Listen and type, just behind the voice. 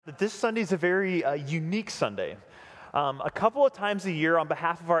That this Sunday is a very unique Sunday. A couple of times a year, on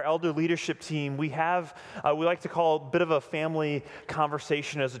behalf of our elder leadership team, we like to call a bit of a family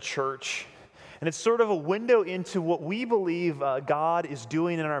conversation as a church. And it's sort of a window into what we believe God is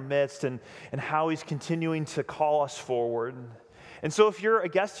doing in our midst and how he's continuing to call us forward. And so if you're a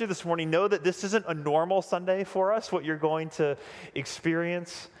guest here this morning, know that this isn't a normal Sunday for us, what you're going to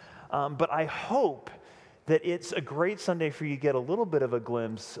experience. But I hope that it's a great Sunday for you to get a little bit of a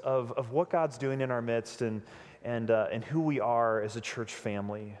glimpse of what God's doing in our midst and who we are as a church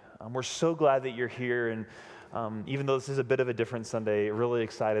family. We're so glad that you're here, and even though this is a bit of a different Sunday, really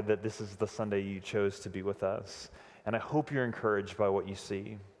excited that this is the Sunday you chose to be with us. And I hope you're encouraged by what you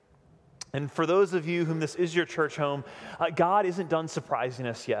see. And for those of you whom this is your church home, God isn't done surprising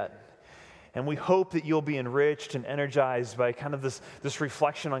us yet. And we hope that you'll be enriched and energized by kind of this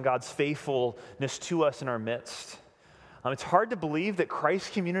reflection on God's faithfulness to us in our midst. It's hard to believe that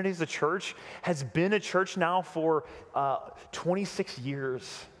Christ Community as a church has been a church now for 26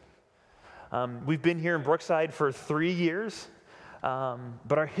 years. We've been here in Brookside for 3 years,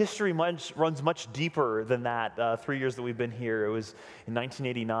 but our history runs much deeper than that 3 years that we've been here. It was in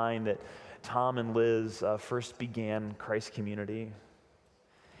 1989 that Tom and Liz first began Christ Community.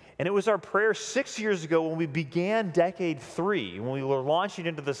 And it was our prayer 6 years ago when we began decade 3, when we were launching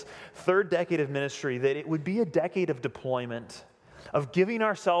into this third decade of ministry, that it would be a decade of deployment, of giving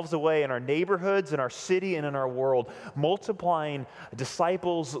ourselves away in our neighborhoods, in our city, and in our world, multiplying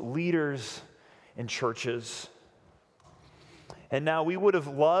disciples, leaders, and churches. And now we would have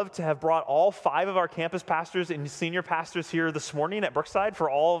loved to have brought all 5 of our campus pastors and senior pastors here this morning at Brookside for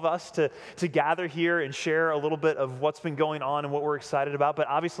all of us to gather here and share a little bit of what's been going on and what we're excited about. But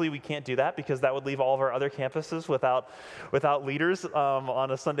obviously we can't do that because that would leave all of our other campuses without leaders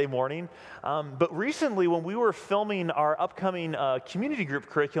on a Sunday morning. But recently when we were filming our upcoming community group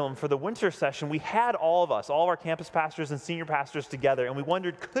curriculum for the winter session, we had all of our campus pastors and senior pastors together, and we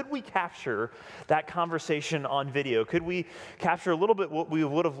wondered, could we capture that conversation on video? Could we capture a little bit what we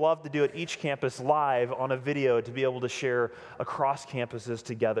would have loved to do at each campus live on a video to be able to share across campuses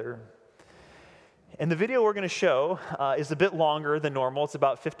together? And the video we're going to show is a bit longer than normal. It's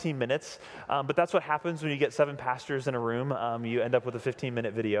about 15 minutes, but that's what happens when you get 7 pastors in a room. You end up with a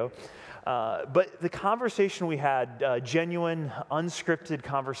 15-minute video. But the conversation we had, genuine, unscripted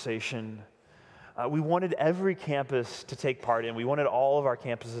conversation, we wanted every campus to take part in. We wanted all of our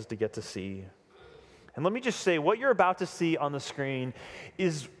campuses to get to see. And let me just say, what you're about to see on the screen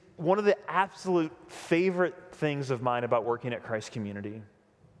is one of the absolute favorite things of mine about working at Christ Community.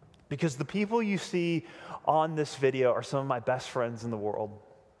 Because the people you see on this video are some of my best friends in the world.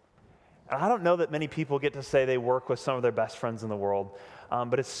 And I don't know that many people get to say they work with some of their best friends in the world,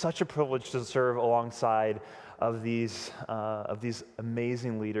 but it's such a privilege to serve alongside of these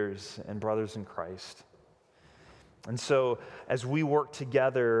amazing leaders and brothers in Christ. And so as we work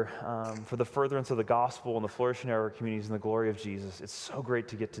together for the furtherance of the gospel and the flourishing of our communities and the glory of Jesus, it's so great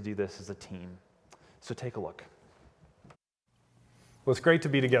to get to do this as a team. So take a look. Well, it's great to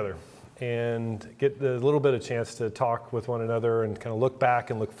be together and get a little bit of chance to talk with one another and kind of look back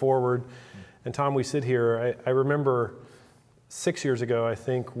and look forward. And Tom, we sit here, I remember 6 years ago, I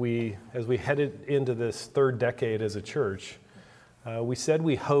think as we headed into this third decade as a church, we said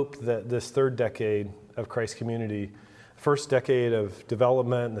we hoped that this third decade of Christ Community, first decade of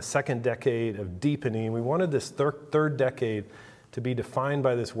development and the second decade of deepening, we wanted this third decade to be defined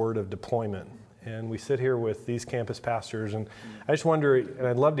by this word of deployment. And we sit here with these campus pastors, and I just wonder, and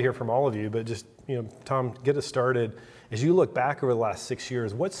I'd love to hear from all of you, but just, Tom, get us started. As you look back over the last 6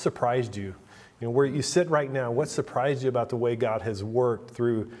 years, what surprised you? Where you sit right now, what surprised you about the way God has worked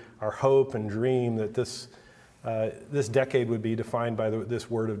through our hope and dream that this decade would be defined by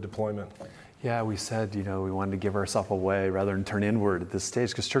this word of deployment? Yeah, we said, we wanted to give ourselves away rather than turn inward at this stage,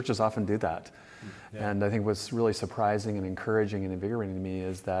 because churches often do that. Yeah. And I think what's really surprising and encouraging and invigorating to me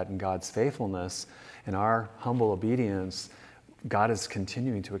is that in God's faithfulness and our humble obedience, God is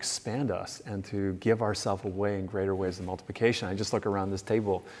continuing to expand us and to give ourselves away in greater ways of multiplication. I just look around this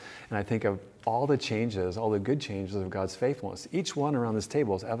table and I think of all the changes, all the good changes of God's faithfulness. Each one around this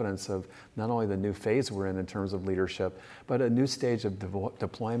table is evidence of not only the new phase we're in terms of leadership, but a new stage of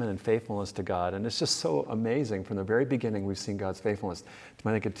deployment and faithfulness to God. And it's just so amazing. From the very beginning, we've seen God's faithfulness.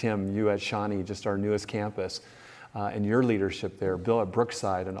 I think of Tim, you at Shawnee, just our newest campus. And your leadership there, Bill at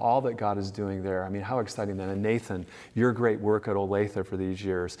Brookside, and all that God is doing there. I mean, how exciting that. And Nathan, your great work at Olathe for these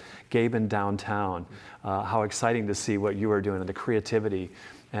years. Gabe in downtown, how exciting to see what you are doing and the creativity.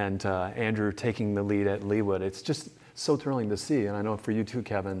 And Andrew taking the lead at Leawood. It's just so thrilling to see. And I know for you too,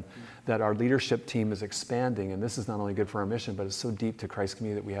 Kevin, that our leadership team is expanding. And this is not only good for our mission, but it's so deep to Christ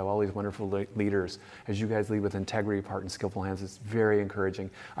community that we have all these wonderful leaders. As you guys lead with integrity, heart, and skillful hands, it's very encouraging.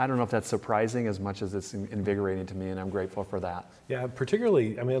 I don't know if that's surprising as much as it's invigorating to me, and I'm grateful for that. Yeah,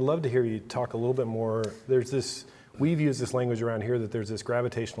 particularly, I mean, I'd love to hear you talk a little bit more. We've used this language around here that there's this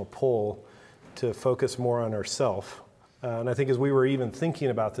gravitational pull to focus more on ourselves. And I think as we were even thinking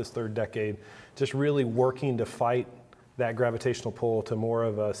about this third decade, just really working to fight that gravitational pull to more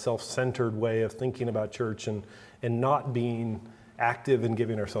of a self-centered way of thinking about church and not being active in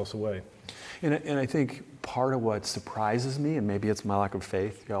giving ourselves away. And I think part of what surprises me, and maybe it's my lack of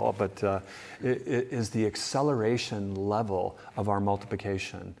faith, y'all, but it is the acceleration level of our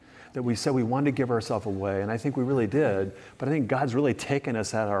multiplication. That we said we wanted to give ourselves away, and I think we really did, but I think God's really taken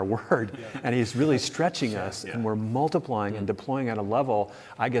us at our word, and He's really stretching us, and we're multiplying and deploying at a level,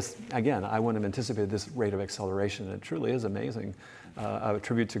 I guess, again, I wouldn't have anticipated this rate of acceleration. It truly is amazing. A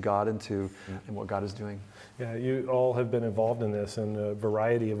tribute to God and what God is doing. Yeah, you all have been involved in this in a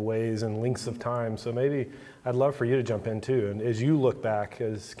variety of ways and lengths of time, so maybe I'd love for you to jump in too. And as you look back,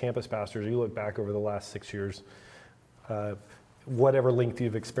 as campus pastors, you look back over the last 6 years, whatever length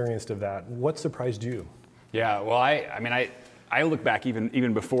you've experienced of that, what surprised you? Yeah, well, I look back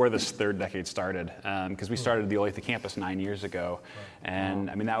even before this third decade started, because we started the Olathe campus 9 years ago, and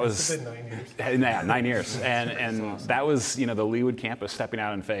I mean that was It's been 9 years. Yeah, 9 years, and that was the Leawood campus stepping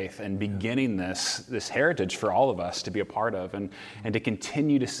out in faith and beginning this heritage for all of us to be a part of, and to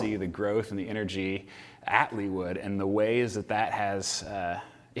continue to see the growth and the energy at Leawood and the ways that has.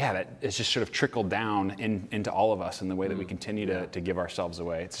 That it's just sort of trickled down into all of us in the way that we continue to give ourselves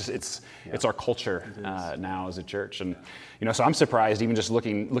away. It's our culture now as a church, and so I'm surprised even just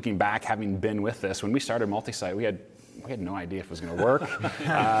looking back, having been with this. When we started Multi-Site, we had no idea if it was going to work.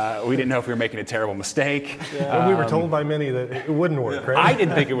 We didn't know if we were making a terrible mistake. We were told by many that it wouldn't work, right? I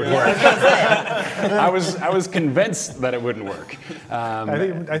didn't think it would work. I was convinced that it wouldn't work.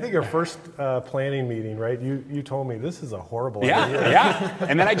 I think our first planning meeting, right? You told me this is a horrible idea. Yeah.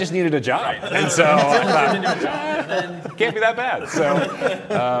 And then I just needed a job, and so I thought, can't be that bad.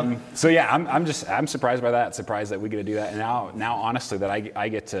 So yeah, I'm surprised by that. Surprised that we get to do that, and now honestly that I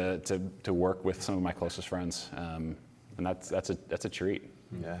get to work with some of my closest friends. And that's a treat.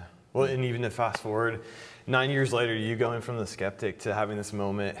 Yeah. Well, and even to fast forward 9 years later, you going from the skeptic to having this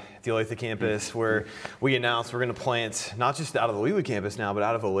moment at the Olathe campus where we announced we're going to plant not just out of the Leawood campus now, but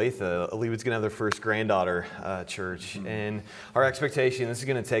out of Olathe. Leawood's going to have their first granddaughter church. And our expectation, this is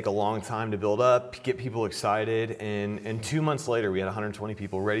going to take a long time to build up, get people excited. And 2 months later, we had 120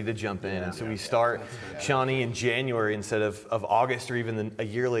 people ready to jump in. And so we start Shawnee in January instead of August or even a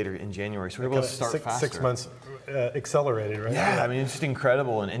year later in January. So we're able to start faster. 6 months accelerated, right? Yeah, I mean, it's just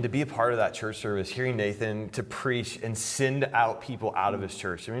incredible. And to be a part of that church service, hearing Nathan to preach and send out people out of his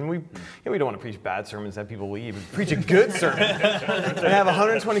church. I mean, we don't want to preach bad sermons, have people leave. We preach a good sermon and have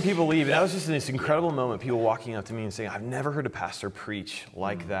 120 people leave. And that was just this incredible moment, people walking up to me and saying, I've never heard a pastor preach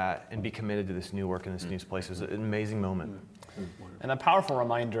like that and be committed to this new work in this new place. It was an amazing moment. And a powerful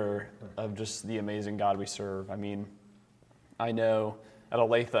reminder of just the amazing God we serve. I mean, I know at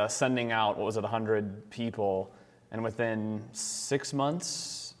Olathe, sending out, 100 people, and within 6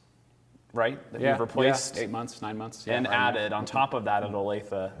 months, right, that we've replaced 8 months, 9 months, and added on top of that at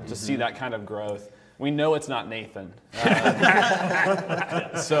Olathe to see that kind of growth. We know it's not Nathan,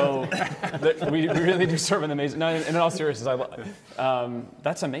 so we really do serve an amazing. No, in all seriousness,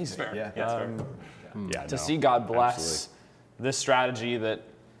 that's amazing. To see God bless this strategy that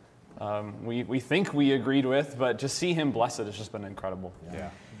we think we agreed with, but to see Him bless it has just been incredible.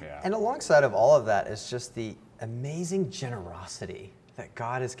 Yeah. And alongside of all of that is just the amazing generosity that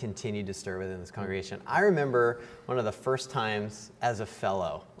God has continued to stir within this congregation. I remember one of the first times as a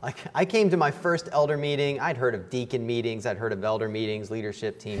fellow. I came to my first elder meeting. I'd heard of deacon meetings. I'd heard of elder meetings,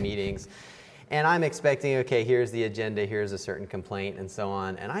 leadership team meetings. And I'm expecting, okay, here's the agenda, here's a certain complaint, and so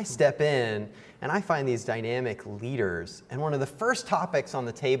on. And I step in, and I find these dynamic leaders. And one of the first topics on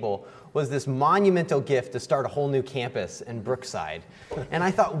the table was this monumental gift to start a whole new campus in Brookside. And I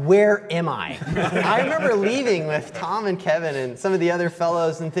thought, where am I? I remember leaving with Tom and Kevin and some of the other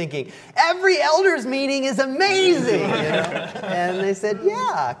fellows and thinking, every elders meeting is amazing. And they said,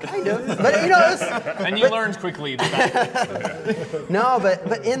 yeah, kind of. But and you learned quickly that. No,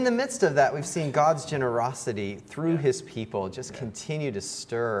 but in the midst of that, we've seen God's generosity through His people just continue to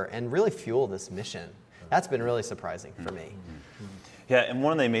stir and really fuel this mission. That's been really surprising for me. Yeah, and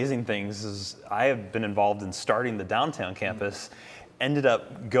one of the amazing things is I have been involved in starting the downtown campus, ended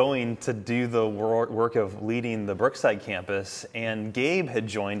up going to do the work of leading the Brookside campus, and Gabe had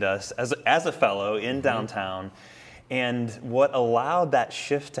joined us as a fellow in downtown. And what allowed that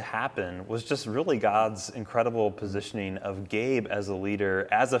shift to happen was just really God's incredible positioning of Gabe as a leader,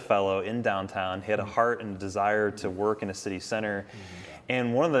 as a fellow in downtown. He had a heart and desire to work in a city center.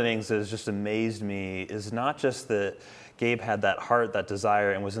 And one of the things that has just amazed me is not just that Gabe had that heart, that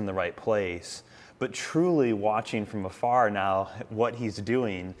desire, and was in the right place, but truly watching from afar now what he's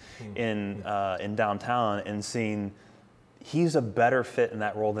doing in downtown and seeing he's a better fit in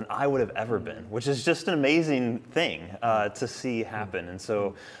that role than I would have ever been, which is just an amazing thing to see happen. And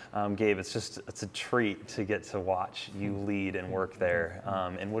so, Gabe, it's a treat to get to watch you lead and work there,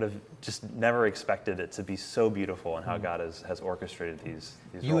 and would have just never expected it to be so beautiful and how God has orchestrated these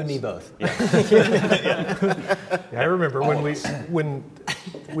You roles. and me both. Yeah, I remember when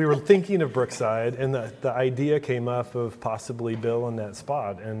we were thinking of Brookside, and the idea came up of possibly Bill in that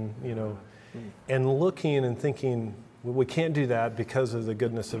spot, and and looking and thinking, well, we can't do that because of the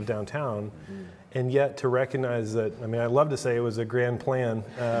goodness of downtown. And yet to recognize that, I mean, I love to say it was a grand plan.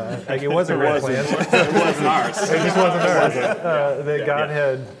 It was a grand plan. It wasn't ours. It just wasn't ours. That God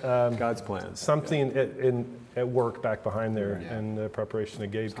had God's plan. something at work back behind there in the preparation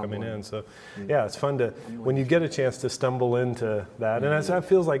of Gabe coming in. So, yeah, it's fun to, when you get a chance to stumble into that. And that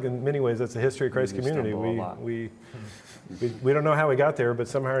feels like in many ways that's the history of Christ Community. We don't know how we got there, but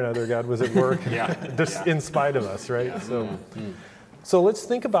somehow or another God was at work just in spite of us, right? So let's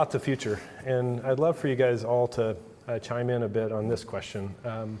think about the future. And I'd love for you guys all to chime in a bit on this question.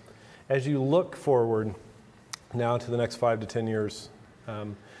 As you look forward now to the next 5 to 10 years, I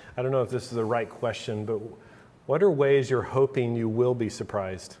don't know if this is the right question, but what are ways you're hoping you will be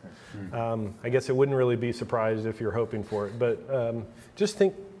surprised? I guess it wouldn't really be surprised if you're hoping for it, but just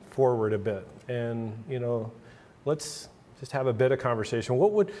think forward a bit. And, let's just have a bit of conversation.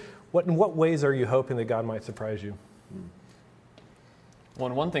 In what ways are you hoping that God might surprise you? Well,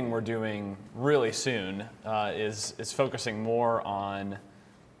 and one thing we're doing really soon is focusing more on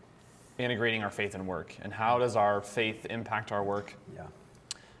integrating our faith and work, and how does our faith impact our work? Yeah.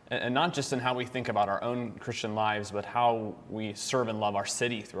 And not just in how we think about our own Christian lives, but how we serve and love our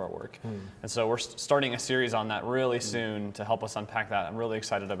city through our work. And so we're starting a series on that really soon to help us unpack that. I'm really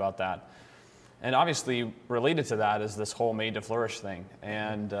excited about that. And obviously, related to that is this whole Made to Flourish thing.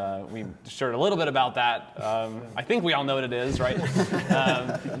 And we shared a little bit about that. I think we all know what it is, right?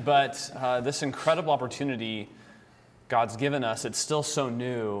 But this incredible opportunity God's given us, it's still so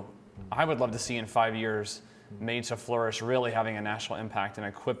new. I would love to see in 5 years Made to Flourish really having a national impact and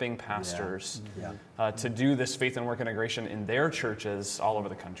equipping pastors to do this faith and work integration in their churches all over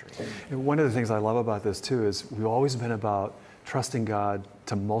the country. And one of the things I love about this, too, is we've always been about trusting God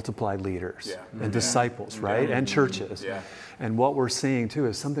to multiply leaders and disciples, right? And churches. And what we're seeing, too,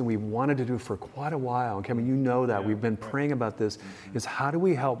 is something we wanted to do for quite a while. And Kevin, you know that. We've been praying about this, is how do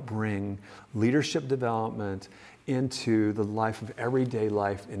we help bring leadership development into the life of everyday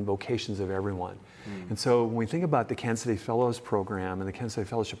life and vocations of everyone. And so when we think about the Kansas City Fellows Program and the Kansas City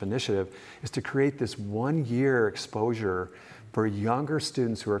Fellowship Initiative, is to create this 1-year exposure for younger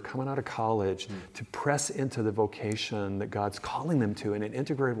students who are coming out of college to press into the vocation that God's calling them to in an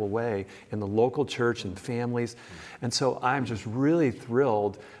integrable way in the local church and families. And so I'm just really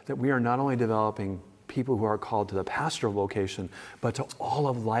thrilled that we are not only developing people who are called to the pastoral vocation, but to all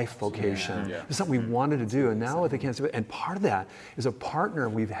of life vocation. It's something we wanted to do, and now with the Kansas City, and part of that is a partner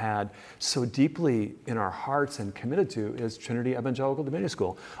we've had so deeply in our hearts and committed to is Trinity Evangelical Divinity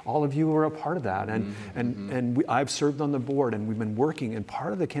School. All of you were a part of that, and I've served on the board, and we've been working, and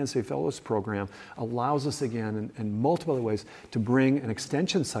part of the Kansas City Fellows Program allows us again in multiple other ways to bring an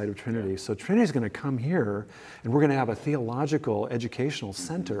extension site of Trinity. So Trinity is going to come here, and we're going to have a theological educational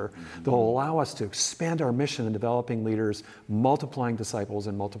center that will allow us to expand our mission in developing leaders, multiplying disciples,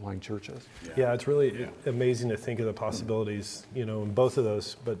 and multiplying churches. Yeah, it's really amazing to think of the possibilities, in both of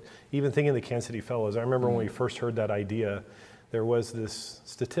those. But even thinking of the Kansas City Fellows, I remember when we first heard that idea, there was this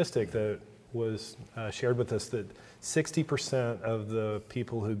statistic that was shared with us that 60% of the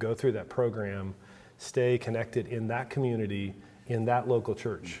people who go through that program stay connected in that community, in that local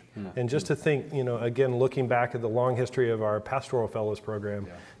church. And just to think, again, looking back at the long history of our Pastoral Fellows program,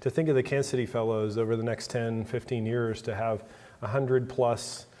 to think of the Kansas City Fellows over the next 10, 15 years to have 100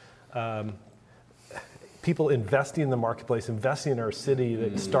 plus people investing in the marketplace, investing in our city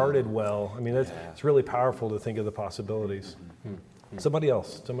that started well. I mean, it's really powerful to think of the possibilities. Somebody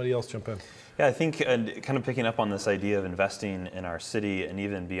else jump in. Yeah, I think kind of picking up on this idea of investing in our city and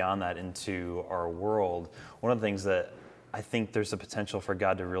even beyond that into our world, one of the things that I think there's a potential for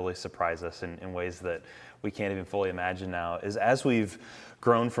God to really surprise us in ways that we can't even fully imagine now is as we've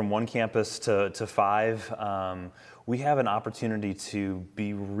grown from one campus to 5, we have an opportunity to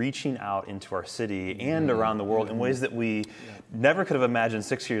be reaching out into our city and around the world in ways that we never could have imagined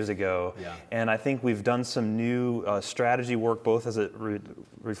 6 years ago. Yeah. And I think we've done some new strategy work, both as it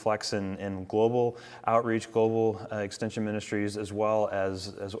reflects in global outreach, global extension ministries, as well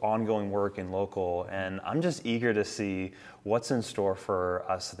as ongoing work in local. And I'm just eager to see what's in store for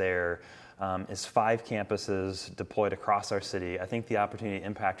us there. Is 5 campuses deployed across our city. I think the opportunity to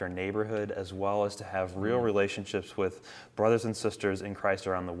impact our neighborhood as well as to have real relationships with brothers and sisters in Christ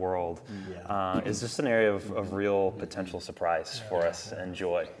around the world is just an area of real potential surprise for us and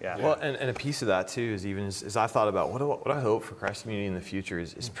joy. Yeah. Well, and a piece of that too is even as I thought about what I hope for Christ Community in the future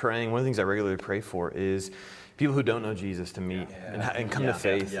is praying. One of the things I regularly pray for is people who don't know Jesus to meet and come to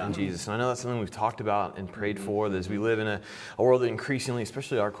faith in Jesus. And I know that's something we've talked about and prayed for, that as we live in a world that increasingly,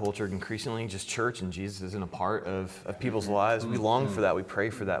 especially our culture, increasingly just church and Jesus isn't a part of people's lives. We long for that. We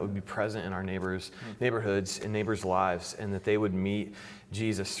pray for that. We'd be present in our neighborhoods and neighbors' lives, and that they would meet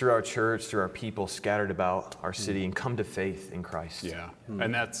Jesus through our church, through our people scattered about our city, and come to faith in Christ. Yeah,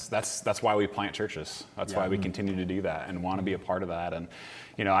 and that's why we plant churches. That's why we continue to do that and want to be a part of that. And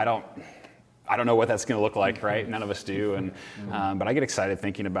I don't know what that's going to look like, right? None of us do, but I get excited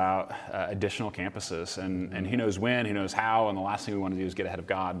thinking about additional campuses, and who knows when, who knows how, and the last thing we want to do is get ahead of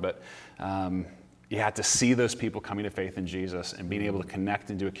God, but you have to see those people coming to faith in Jesus and being able to connect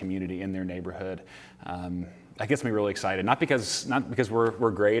into a community in their neighborhood. That gets me really excited, not because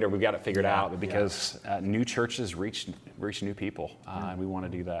we're great or we've got it figured out, but because new churches reach new people, and we want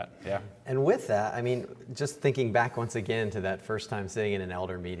to do that. Yeah. And with that, I mean, just thinking back once again to that first time sitting in an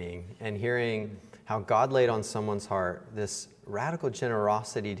elder meeting and hearing how God laid on someone's heart this radical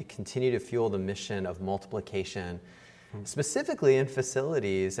generosity to continue to fuel the mission of multiplication, specifically in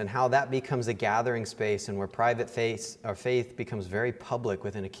facilities, and how that becomes a gathering space and where private faith becomes very public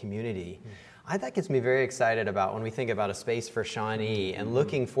within a community. That gets me very excited about when we think about a space for Shawnee and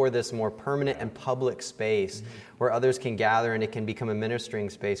looking for this more permanent and public space where others can gather and it can become a ministering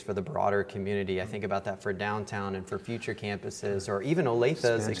space for the broader community. I think about that for downtown and for future campuses, or even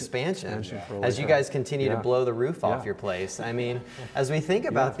Olathe's expansion as you guys continue to blow the roof off your place. I mean, as we think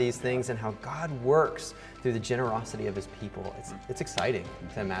about these things and how God works through the generosity of his people, it's exciting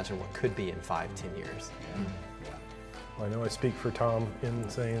to imagine what could be in 5-10 years. Well, I know I speak for Tom in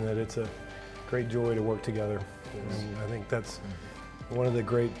saying that it's a great joy to work together. And I think that's one of the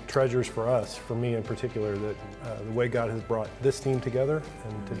great treasures for us, for me in particular, that the way God has brought this team together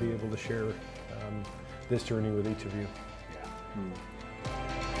and to be able to share this journey with each of you.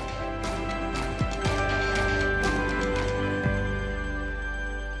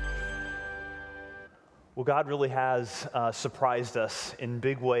 Well, God really has surprised us in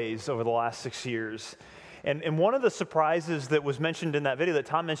big ways over the last 6 years. And one of the surprises that was mentioned in that video that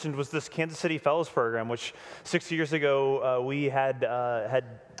Tom mentioned was this Kansas City Fellows Program, which 6 years ago we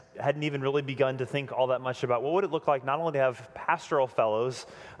hadn't even really begun to think all that much about what would it look like not only to have pastoral fellows,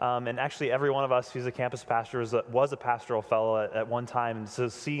 and actually every one of us who's a campus pastor was a pastoral fellow at one time, and so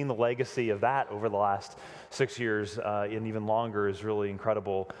seeing the legacy of that over the last 6 years and even longer is really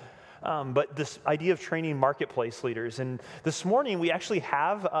incredible. But this idea of training marketplace leaders. And this morning, we actually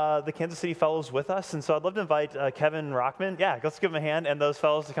have the Kansas City Fellows with us. And so I'd love to invite Kevin Rockman. Yeah, let's give him a hand, and those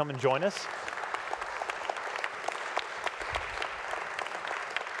fellows to come and join us.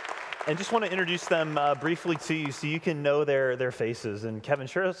 And just want to introduce them briefly to you so you can know their faces. And Kevin,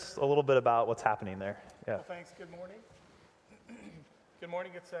 share us a little bit about what's happening there. Yeah. Well, thanks. Good morning. Good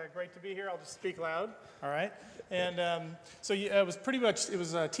morning. It's great to be here. I'll just speak loud. All right. And it was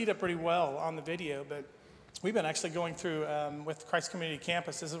teed up pretty well on the video, but we've been actually going through with Christ Community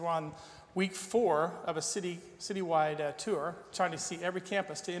Campus. This is on week 4 of a citywide tour, trying to see every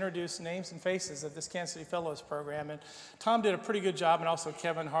campus to introduce names and faces of this Kansas City Fellows program. And Tom did a pretty good job, and also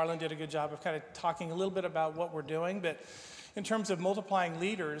Kevin Harlan did a good job of kind of talking a little bit about what we're doing. But in terms of multiplying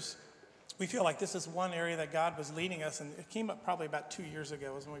leaders, we feel like this is one area that God was leading us, and it came up probably about 2 years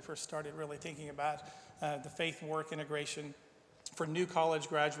ago was when we first started really thinking about the faith and work integration for new college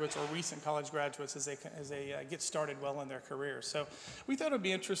graduates or recent college graduates as they get started well in their careers. So we thought it would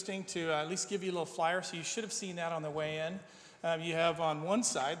be interesting to at least give you a little flyer, so you should have seen that on the way in. You have on one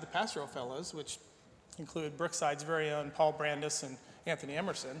side the Pastoral Fellows, which include Brookside's very own Paul Brandis and Anthony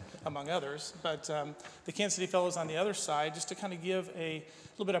Emerson, among others. But the Kansas City Fellows on the other side, just to kind of give a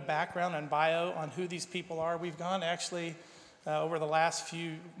little bit of background and bio on who these people are. We've gone actually over the last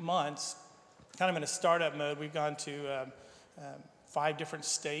few months, kind of in a startup mode. We've gone to 5 different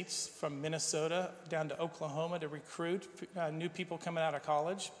states, from Minnesota down to Oklahoma, to recruit new people coming out of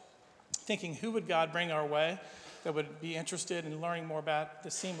college, thinking who would God bring our way that would be interested in learning more about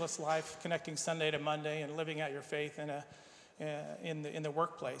the seamless life, connecting Sunday to Monday and living out your faith in the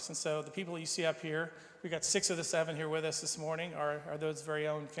workplace. And so the people you see up here, we got 6 of the 7 here with us this morning are those very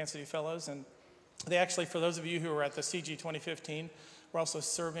own Kansas City Fellows. And they actually, for those of you who were at the CG 2015, we're also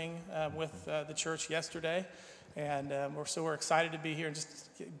serving with the church yesterday. And we're excited to be here and just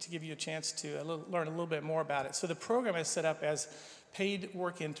to give you a chance to learn a little bit more about it. So the program is set up as paid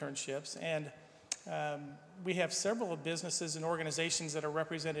work internships, and we have several businesses and organizations that are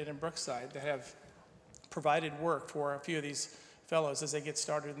represented in Brookside that have provided work for a few of these fellows as they get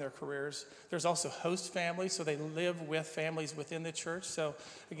started in their careers. There's also host families, so they live with families within the church. So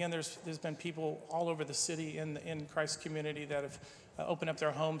again, there's been people all over the city in Christ's community that have opened up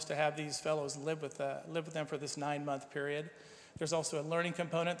their homes to have these fellows live with them for this 9-month period. There's also a learning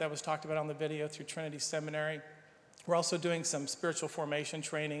component that was talked about on the video through Trinity Seminary. We're also doing some spiritual formation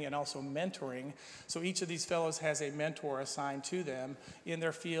training and also mentoring. So each of these fellows has a mentor assigned to them in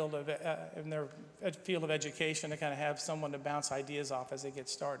their field of education to kind of have someone to bounce ideas off as they get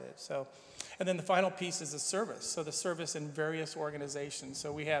started. So, and then the final piece is the service. So the service in various organizations.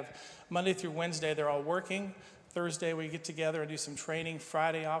 So we have Monday through Wednesday, they're all working. Thursday we get together and do some training.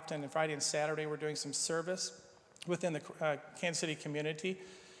 Friday and Saturday we're doing some service within the Kansas City community.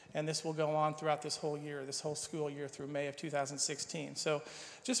 And this will go on throughout this whole year, this whole school year through May of 2016. So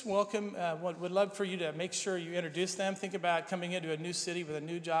just welcome. Would love for you to make sure you introduce them. Think about coming into a new city with a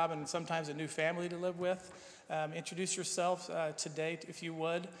new job and sometimes a new family to live with. Introduce yourself today, if you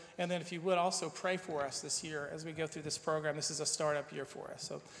would. And then if you would, also pray for us this year as we go through this program. This is a startup year for us.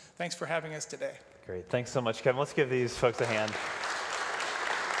 So thanks for having us today. Great. Thanks so much, Kevin. Let's give these folks a hand.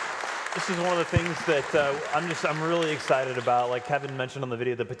 This is one of the things that I'm really excited about. Like Kevin mentioned on the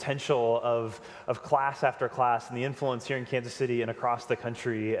video, the potential of class after class and the influence here in Kansas City and across the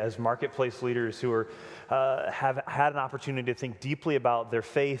country as marketplace leaders who have had an opportunity to think deeply about their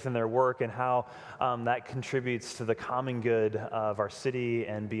faith and their work and how that contributes to the common good of our city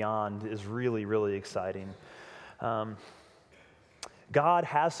and beyond is really, really exciting. God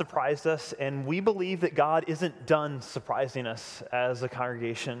has surprised us, and we believe that God isn't done surprising us as a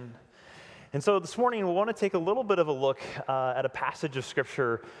congregation. And so this morning, we want to take a little bit of a look at a passage of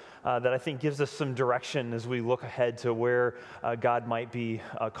Scripture that I think gives us some direction as we look ahead to where God might be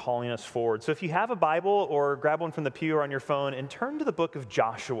calling us forward. So if you have a Bible or grab one from the pew or on your phone and turn to the book of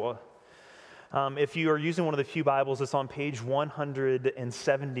Joshua. If you are using one of the Pew Bibles, it's on page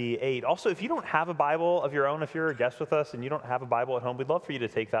 178. Also, if you don't have a Bible of your own, if you're a guest with us and you don't have a Bible at home, we'd love for you to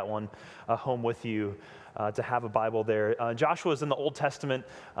take that one home with you. To have a Bible there. Joshua is in the Old Testament,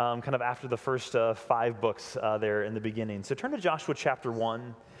 kind of after the first 5 books there in the beginning. So turn to Joshua chapter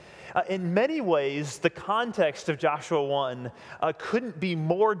 1. In many ways, the context of Joshua 1 couldn't be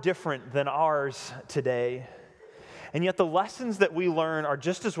more different than ours today. And yet the lessons that we learn are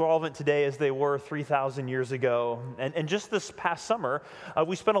just as relevant today as they were 3,000 years ago. And just this past summer,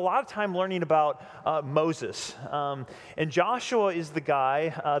 we spent a lot of time learning about Moses. And Joshua is the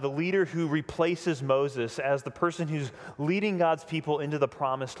guy, the leader who replaces Moses as the person who's leading God's people into the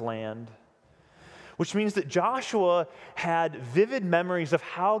promised land. Which means that Joshua had vivid memories of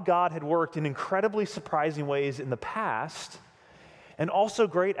how God had worked in incredibly surprising ways in the past, and also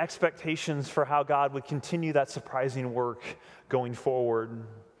great expectations for how God would continue that surprising work going forward.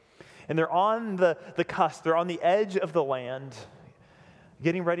 And they're on the cusp, they're on the edge of the land,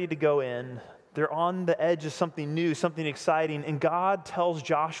 getting ready to go in. They're on the edge of something new, something exciting, and God tells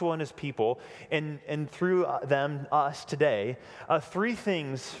Joshua and his people, and through them, us today, 3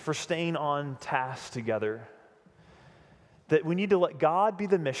 things for staying on task together. That we need to let God be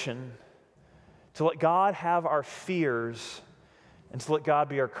the mission, to let God have our fears, and to let God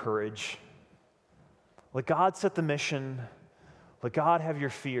be our courage. Let God set the mission. Let God have your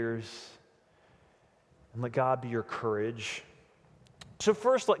fears. And let God be your courage. So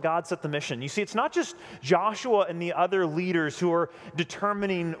first, let God set the mission. You see, it's not just Joshua and the other leaders who are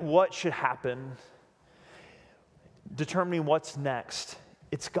determining what should happen, determining what's next.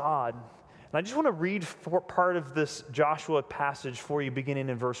 It's God. And I just want to read part of this Joshua passage for you, beginning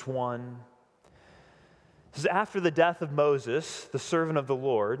in verse 1. It says, after the death of Moses, the servant of the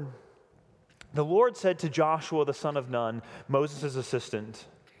Lord said to Joshua the son of Nun, Moses' assistant,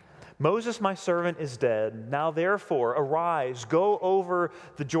 Moses, my servant, is dead. Now therefore, arise, go over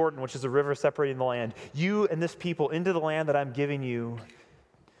the Jordan, which is a river separating the land, you and this people, into the land that I'm giving you,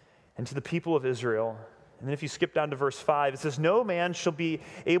 and to the people of Israel. And then if you skip down to verse 5, it says, no man shall be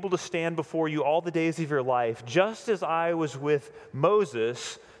able to stand before you all the days of your life. Just as I was with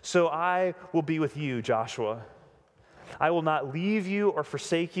Moses, so I will be with you, Joshua. I will not leave you or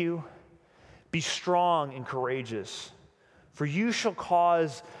forsake you. Be strong and courageous, for you shall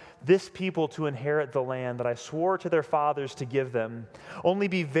cause this people to inherit the land that I swore to their fathers to give them. Only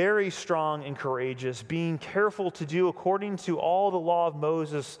be very strong and courageous, being careful to do according to all the law of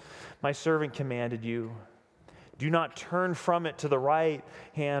Moses, my servant, commanded you. Do not turn from it to the right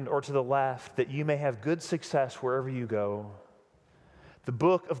hand or to the left, that you may have good success wherever you go. The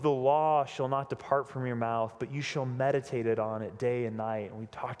book of the law shall not depart from your mouth, but you shall meditate on it day and night. And we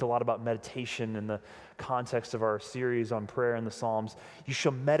talked a lot about meditation in the context of our series on prayer in the Psalms. You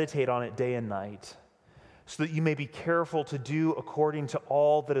shall meditate on it day and night, so that you may be careful to do according to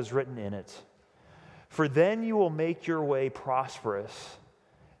all that is written in it. For then you will make your way prosperous.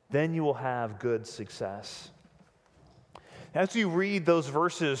 Then you will have good success. As you read those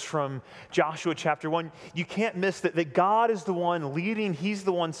verses from Joshua chapter 1, you can't miss that God is the one leading, He's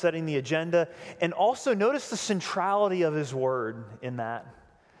the one setting the agenda, and also notice the centrality of His word in that.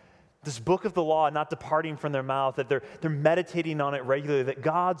 This book of the law not departing from their mouth, that they're meditating on it regularly, that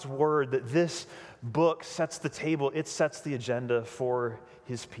God's word, that this book sets the table, it sets the agenda for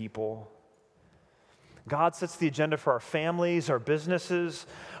His people. God sets the agenda for our families, our businesses,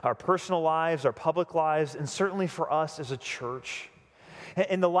 our personal lives, our public lives, and certainly for us as a church.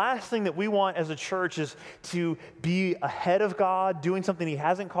 And the last thing that we want as a church is to be ahead of God, doing something He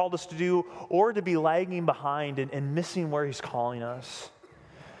hasn't called us to do, or to be lagging behind and missing where He's calling us.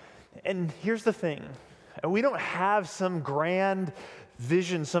 And here's the thing. We don't have some grand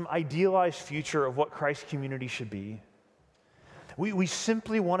vision, some idealized future of what Christ community should be. We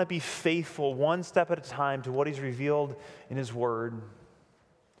simply want to be faithful one step at a time to what He's revealed in His Word.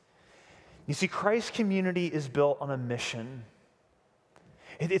 You see, Christ community is built on a mission.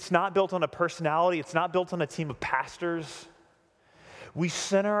 It's not built on a personality. It's not built on a team of pastors. We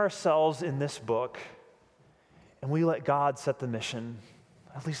center ourselves in this book, and we let God set the mission.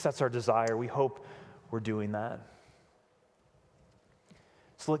 At least that's our desire. We hope we're doing that.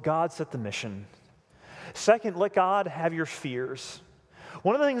 So let God set the mission. Second, let God have your fears.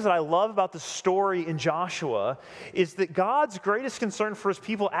 One of the things that I love about the story in Joshua is that God's greatest concern for His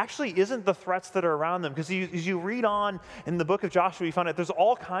people actually isn't the threats that are around them. Because as you read on in the book of Joshua, you find that there's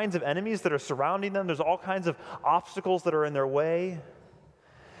all kinds of enemies that are surrounding them. There's all kinds of obstacles that are in their way.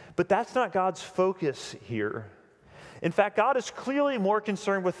 But that's not God's focus here. In fact, God is clearly more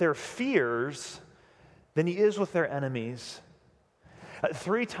concerned with their fears than He is with their enemies.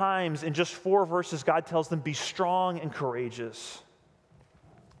 3 times in just 4 verses, God tells them, be strong and courageous.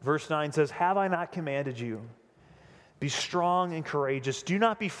 Verse 9 says, have I not commanded you? Be strong and courageous. Do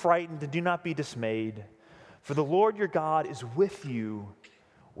not be frightened and do not be dismayed. For the Lord your God is with you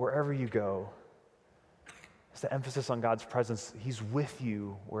wherever you go. It's the emphasis on God's presence. He's with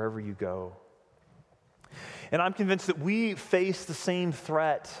you wherever you go. And I'm convinced that we face the same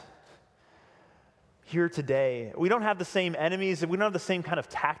threat here today. We don't have the same enemies, we don't have the same kind of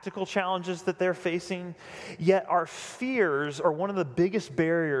tactical challenges that they're facing, yet our fears are one of the biggest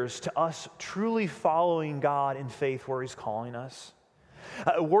barriers to us truly following God in faith where He's calling us.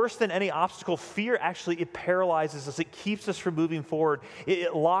 Worse than any obstacle, fear actually, it paralyzes us. It keeps us from moving forward.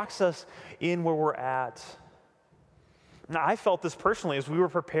 It locks us in where we're at. Now, I felt this personally as we were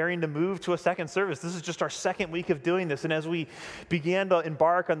preparing to move to a second service. This is just our second week of doing this. And as we began to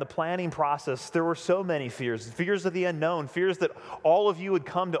embark on the planning process, there were so many fears. Fears of the unknown, fears that all of you would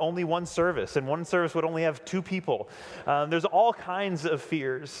come to only one service, and one service would only have 2 people. There's all kinds of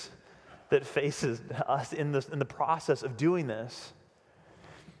fears that faces us in the process of doing this.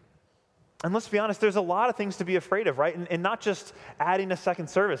 And let's be honest, there's a lot of things to be afraid of, right? And not just adding a second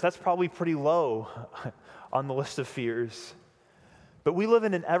service. That's probably pretty low on the list of fears. But we live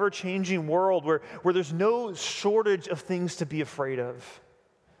in an ever-changing world where there's no shortage of things to be afraid of.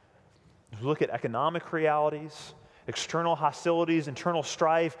 We look at economic realities, external hostilities, internal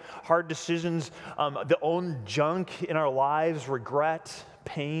strife, hard decisions, the own junk in our lives, regret,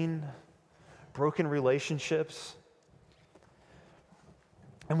 pain, broken relationships.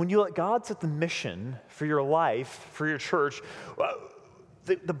 And when you let God set the mission for your life, for your church,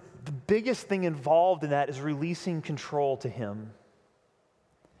 the biggest thing involved in that is releasing control to Him.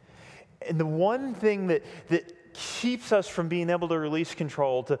 And the one thing that keeps us from being able to release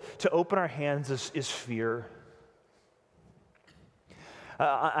control, to open our hands, is fear.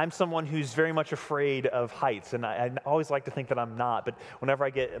 I'm someone who's very much afraid of heights, and I always like to think that I'm not, but whenever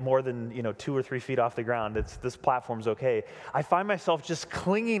I get more than 2 or 3 feet off the ground, this platform's okay. I find myself just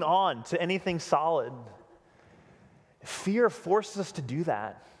clinging on to anything solid. Fear forces us to do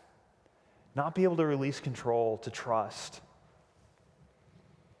that, not be able to release control, to trust.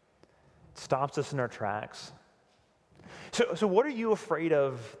 It stops us in our tracks. So what are you afraid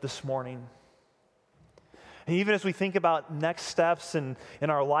of this morning? And even as we think about next steps in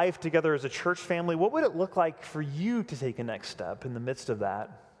our life together as a church family, what would it look like for you to take a next step in the midst of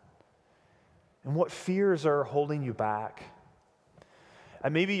that? And what fears are holding you back?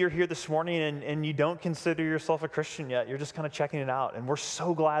 And maybe you're here this morning and you don't consider yourself a Christian yet. You're just kind of checking it out. And we're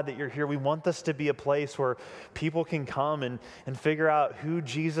so glad that you're here. We want this to be a place where people can come and figure out who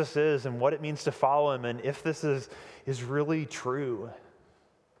Jesus is and what it means to follow him and if this is really true.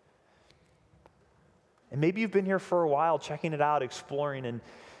 And maybe you've been here for a while checking it out, exploring, and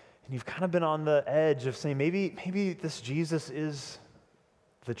you've kind of been on the edge of saying, maybe this Jesus is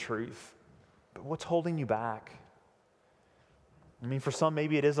the truth. But what's holding you back? I mean, for some,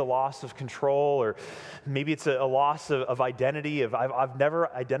 maybe it is a loss of control, or maybe it's a loss of identity. I've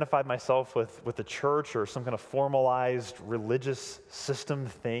never identified myself with the church or some kind of formalized religious system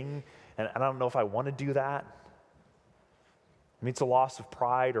thing, and I don't know if I want to do that. I mean, it's a loss of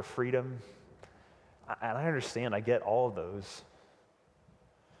pride or freedom, and I understand. I get all of those.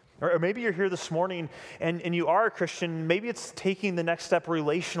 Or maybe you're here this morning and you are a Christian. Maybe it's taking the next step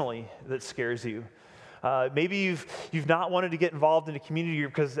relationally that scares you. Maybe you've not wanted to get involved in a community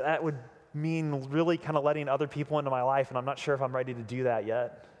group because that would mean really kind of letting other people into my life, and I'm not sure if I'm ready to do that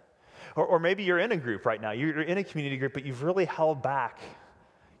yet. Or maybe you're in a group right now. You're in a community group, but you've really held back.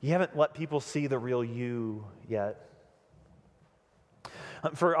 You haven't let people see the real you yet.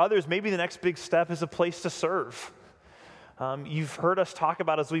 For others, maybe the next big step is a place to serve. You've heard us talk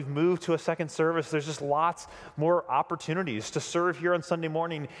about as we've moved to a second service, there's just lots more opportunities to serve here on Sunday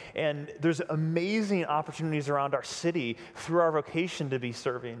morning, and there's amazing opportunities around our city through our vocation to be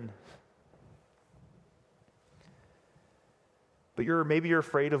serving. But maybe you're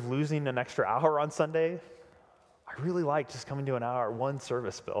afraid of losing an extra hour on Sunday. I really like just coming to an hour, one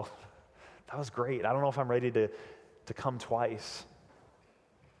service, Bill. That was great. I don't know if I'm ready to come twice.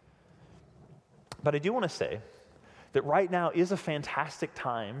 But I do want to say that right now is a fantastic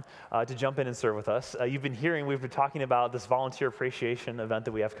time to jump in and serve with us. We've been talking about this volunteer appreciation event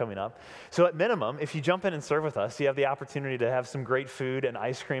that we have coming up. So at minimum, if you jump in and serve with us, you have the opportunity to have some great food and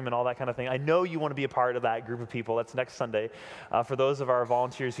ice cream and all that kind of thing. I know you want to be a part of that group of people. That's next Sunday. For those of our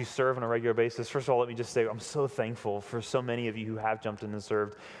volunteers who serve on a regular basis, first of all, let me just say I'm so thankful for so many of you who have jumped in and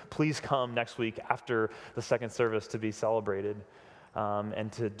served. Please come next week after the second service to be celebrated.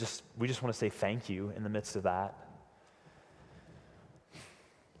 We just want to say thank you in the midst of that.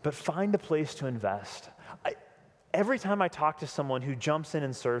 But find a place to invest. Every time I talk to someone who jumps in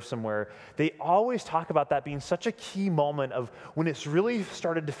and serves somewhere, they always talk about that being such a key moment of when it's really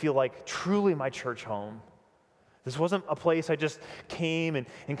started to feel like truly my church home. This wasn't a place I just came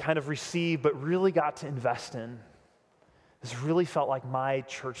and kind of received, but really got to invest in. This really felt like my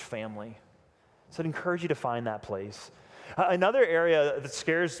church family. So I'd encourage you to find that place. Another area that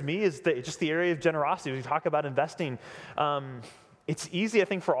scares me is just the area of generosity. We talk about investing. It's easy, I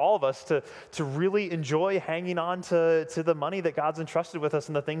think, for all of us to really enjoy hanging on to the money that God's entrusted with us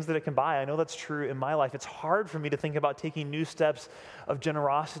and the things that it can buy. I know that's true in my life. It's hard for me to think about taking new steps of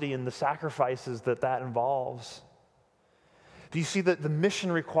generosity and the sacrifices that involves. Do you see that the mission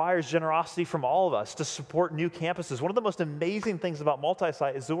requires generosity from all of us to support new campuses? One of the most amazing things about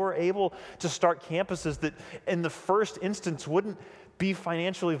Multi-Site is that we're able to start campuses that in the first instance wouldn't be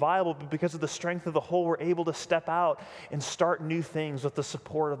financially viable, but because of the strength of the whole, we're able to step out and start new things with the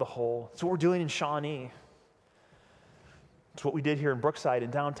support of the whole. It's what we're doing in Shawnee. It's what we did here in Brookside, in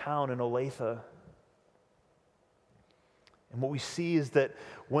downtown, in Olathe. And what we see is that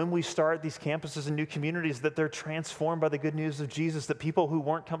when we start these campuses and new communities, that they're transformed by the good news of Jesus, that people who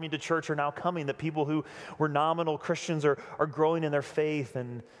weren't coming to church are now coming, that people who were nominal Christians are growing in their faith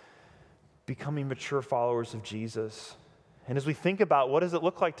and becoming mature followers of Jesus. And as we think about what does it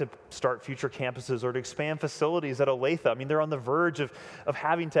look like to start future campuses or to expand facilities at Olathe, I mean, they're on the verge of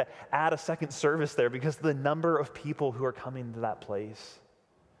having to add a second service there because of the number of people who are coming to that place.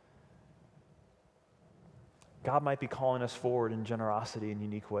 God might be calling us forward in generosity in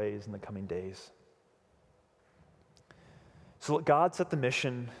unique ways in the coming days. So let God set the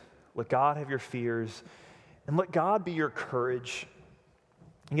mission, let God have your fears, and let God be your courage.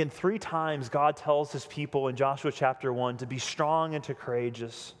 Again, 3 times God tells his people in Joshua chapter 1 to be strong and to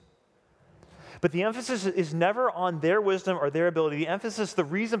courageous. But the emphasis is never on their wisdom or their ability. The emphasis, the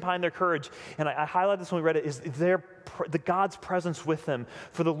reason behind their courage, and I highlighted this when we read it, is the God's presence with them.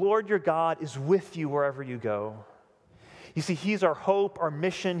 For the Lord your God is with you wherever you go. You see, he's our hope, our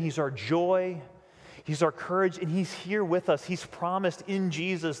mission, he's our joy, he's our courage, and he's here with us. He's promised in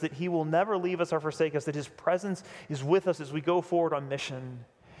Jesus that he will never leave us or forsake us, that his presence is with us as we go forward on mission.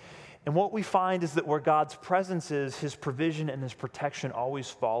 And what we find is that where God's presence is, his provision and his protection always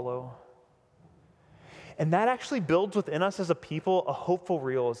follow. And that actually builds within us as a people a hopeful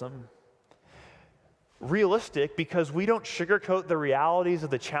realism. Realistic because we don't sugarcoat the realities of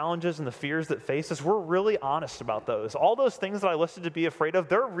the challenges and the fears that face us. We're really honest about those. All those things that I listed to be afraid of,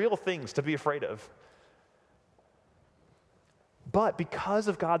 they're real things to be afraid of. But because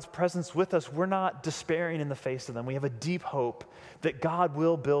of God's presence with us, we're not despairing in the face of them. We have a deep hope that God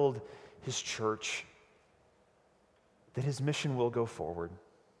will build his church, that his mission will go forward.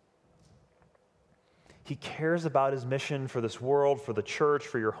 He cares about his mission for this world, for the church,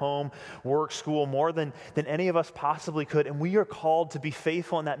 for your home, work, school, more than any of us possibly could. And we are called to be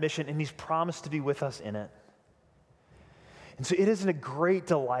faithful in that mission, and he's promised to be with us in it. And so it is a great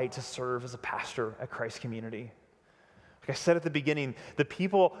delight to serve as a pastor at Christ Community. Like I said at the beginning, the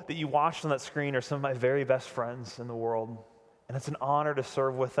people that you watched on that screen are some of my very best friends in the world. And it's an honor to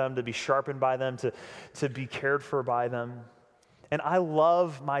serve with them, to be sharpened by them, to be cared for by them. And I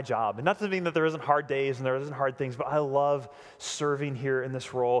love my job. And not to mean that there isn't hard days and there isn't hard things, but I love serving here in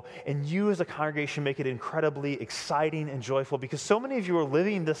this role. And you as a congregation make it incredibly exciting and joyful because so many of you are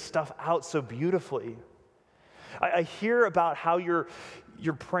living this stuff out so beautifully. I hear about how you're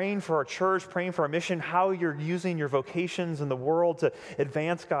praying for our church, praying for our mission, how you're using your vocations in the world to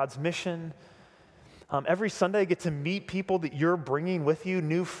advance God's mission. Every Sunday I get to meet people that you're bringing with you,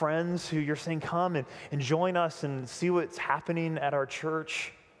 new friends who you're saying, come and join us and see what's happening at our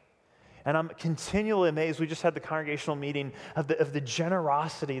church. And I'm continually amazed. We just had the congregational meeting of the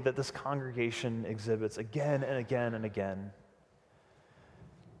generosity that this congregation exhibits again and again and again.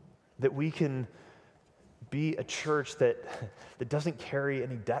 That we can be a church that doesn't carry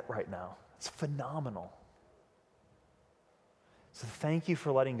any debt right now. It's phenomenal. So thank you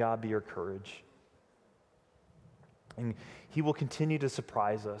for letting God be your courage. And he will continue to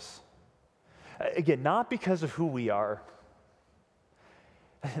surprise us. Again, not because of who we are.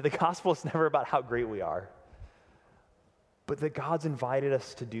 The gospel is never about how great we are. But that God's invited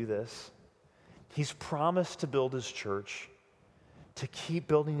us to do this. He's promised to build his church, to keep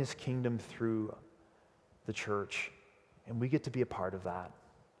building his kingdom through the church. And we get to be a part of that.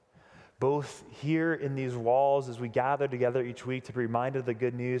 Both here in these walls as we gather together each week to be reminded of the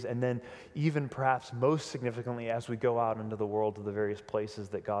good news, and then even perhaps most significantly as we go out into the world to the various places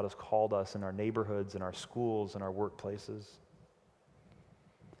that God has called us in our neighborhoods, in our schools, in our workplaces.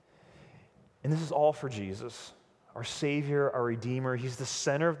 And this is all for Jesus, our Savior, our Redeemer. He's the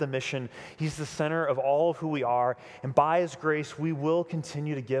center of the mission. He's the center of all of who we are. And by his grace, we will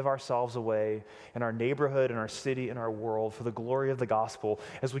continue to give ourselves away in our neighborhood, in our city, in our world for the glory of the gospel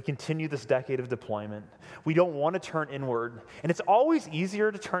as we continue this decade of deployment. We don't want to turn inward. And it's always easier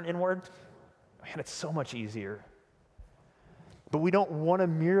to turn inward. Man, it's so much easier. But we don't want to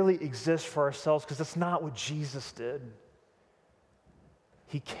merely exist for ourselves because that's not what Jesus did.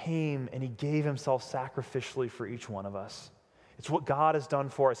 He came and he gave himself sacrificially for each one of us. It's what God has done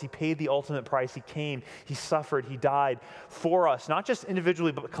for us. He paid the ultimate price. He came, he suffered, he died for us, not just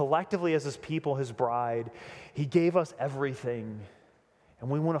individually, but collectively as his people, his bride. He gave us everything, and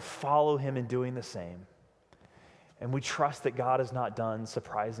we want to follow him in doing the same. And we trust that God is not done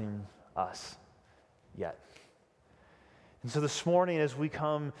surprising us yet. And so this morning, as we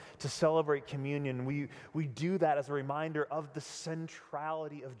come to celebrate communion, we do that as a reminder of the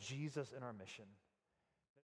centrality of Jesus in our mission.